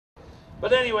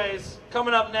But anyways,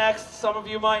 coming up next, some of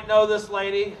you might know this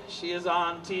lady. She is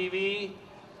on TV.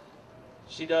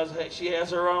 She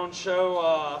has her own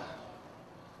show.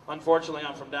 Unfortunately,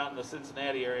 I'm from down in the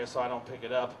Cincinnati area, so I don't pick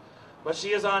it up. But she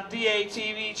is on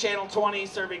DATV Channel 20,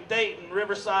 serving Dayton,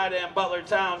 Riverside, and Butler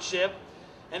Township.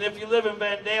 And if you live in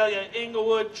Vandalia,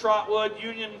 Inglewood, Trotwood,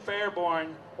 Union, Fairborn,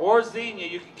 or Xenia,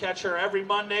 you can catch her every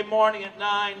Monday morning at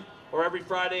 9 or every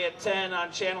Friday at 10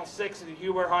 on Channel 6 in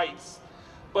Huber Heights.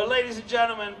 But ladies and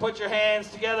gentlemen, put your hands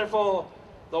together for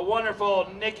the wonderful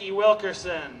Niki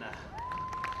Wilkerson.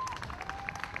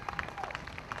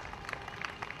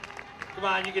 Come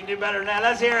on, you can do better than that.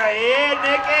 Let's hear it. Yeah,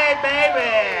 Niki,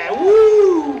 baby.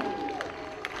 Woo!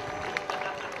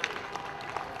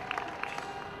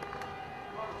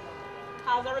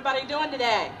 How's everybody doing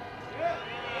today?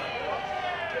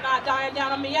 You're not dying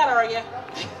down on me yet, are you?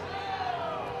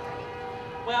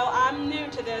 Well, I'm new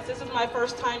to this. This is my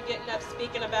first time getting up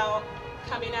speaking about,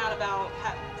 coming out about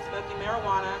smoking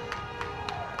marijuana.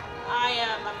 I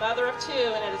am a mother of 2,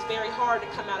 and it is very hard to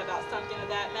come out about something of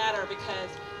that matter because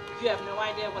you have no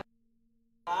idea what.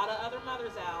 A lot of other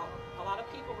mothers out. A lot of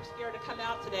people were scared to come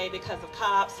out today because of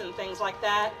cops and things like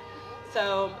that.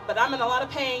 So, but I'm in a lot of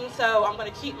pain, so I'm going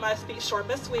to keep my speech short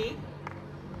but sweet.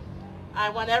 I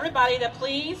want everybody to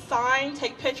please sign,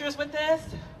 take pictures with this.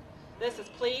 This is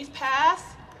Please Pass,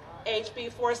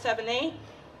 HB 478.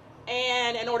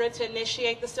 And in order to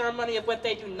initiate the ceremony of what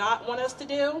they do not want us to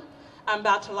do, I'm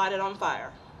about to light it on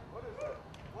fire. What is that?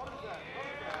 What is that?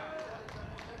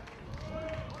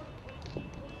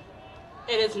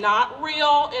 It is not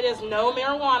real. It is no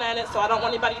marijuana in it, so I don't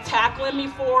want anybody tackling me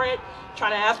for it,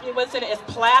 trying to ask me what's in it. It's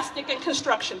plastic and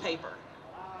construction paper.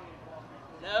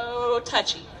 No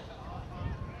touchy.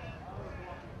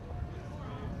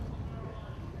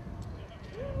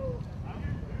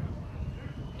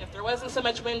 If there wasn't so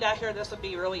much wind out here, this would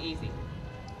be really easy.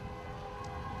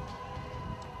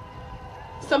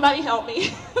 Somebody help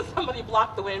me. Somebody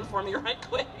block the wind for me right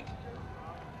quick.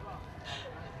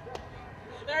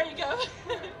 There you go.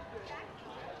 Yeah.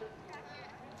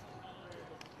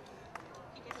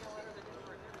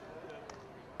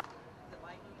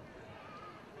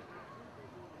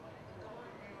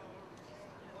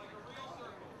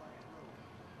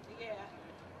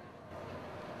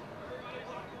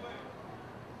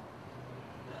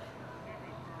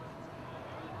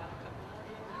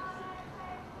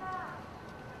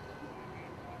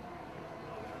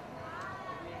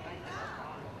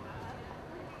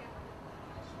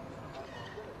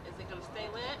 Is it going to stay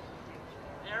lit?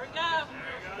 There we go.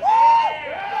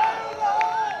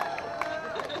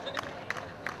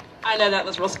 I know that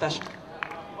was real special.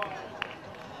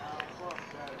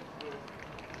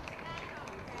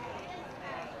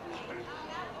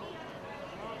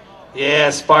 Yeah,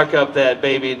 spark up that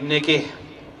baby, Niki.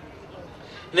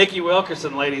 Niki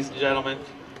Wilkerson, ladies and gentlemen.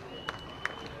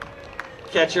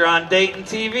 Catch her on Dayton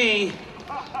TV.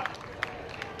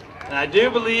 And I do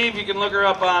believe you can look her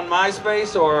up on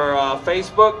MySpace or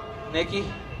Facebook, Niki.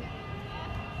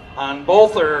 On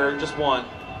both or just one?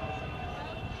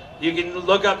 You can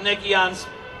look up Niki on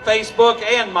Facebook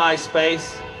and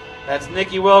MySpace. That's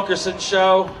Niki Wilkerson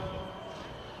Show.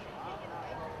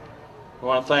 We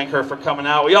want to thank her for coming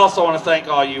out. We also want to thank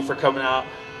all you for coming out.